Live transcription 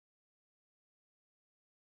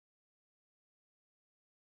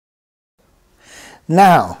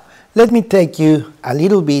Now, let me take you a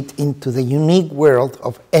little bit into the unique world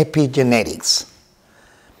of epigenetics.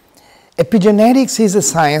 Epigenetics is a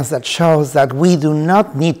science that shows that we do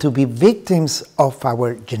not need to be victims of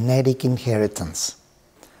our genetic inheritance.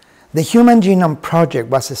 The Human Genome Project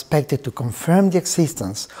was expected to confirm the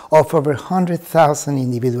existence of over 100,000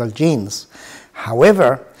 individual genes.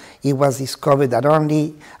 However, it was discovered that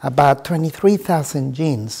only about 23,000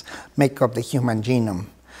 genes make up the human genome,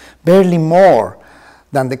 barely more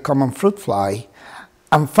than the common fruit fly,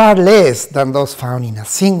 and far less than those found in a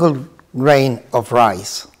single grain of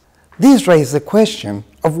rice. This raised the question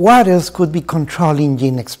of what else could be controlling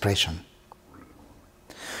gene expression.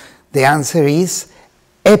 The answer is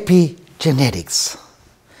epigenetics.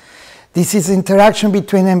 This is the interaction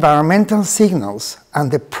between environmental signals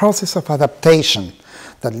and the process of adaptation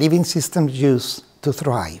that living systems use to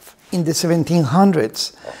thrive. In the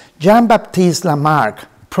 1700s, Jean-Baptiste Lamarck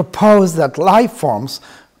proposed that life forms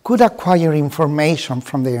could acquire information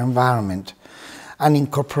from their environment and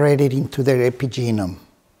incorporate it into their epigenome.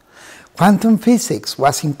 Quantum physics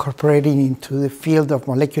was incorporated into the field of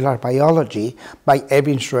molecular biology by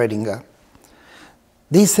Erwin Schrödinger.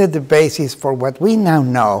 This set the basis for what we now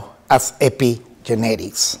know as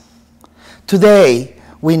epigenetics. Today,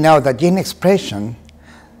 we know that gene expression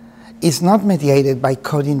is not mediated by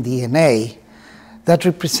coding DNA that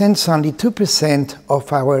represents only 2%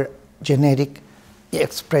 of our genetic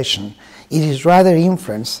expression. It is rather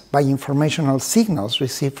influenced by informational signals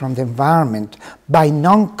received from the environment by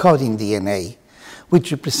non-coding DNA,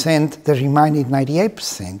 which represent the remaining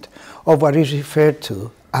 98% of what is referred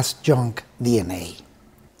to as junk DNA.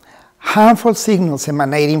 Harmful signals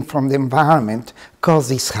emanating from the environment cause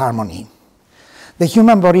disharmony. The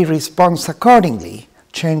human body responds accordingly,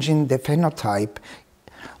 changing the phenotype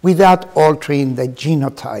without altering the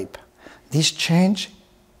genotype. This change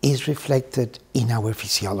is reflected in our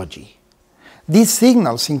physiology. These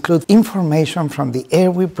signals include information from the air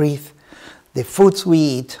we breathe, the foods we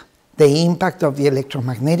eat, the impact of the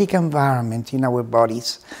electromagnetic environment in our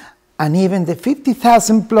bodies, and even the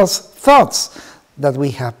 50,000 plus thoughts that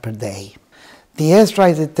we have per day. The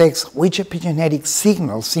S-Drive detects which epigenetic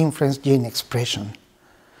signals influence gene expression,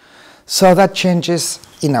 so that changes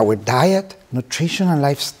in our diet, nutrition, and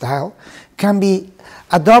lifestyle can be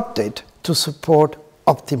adopted to support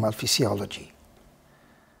optimal physiology.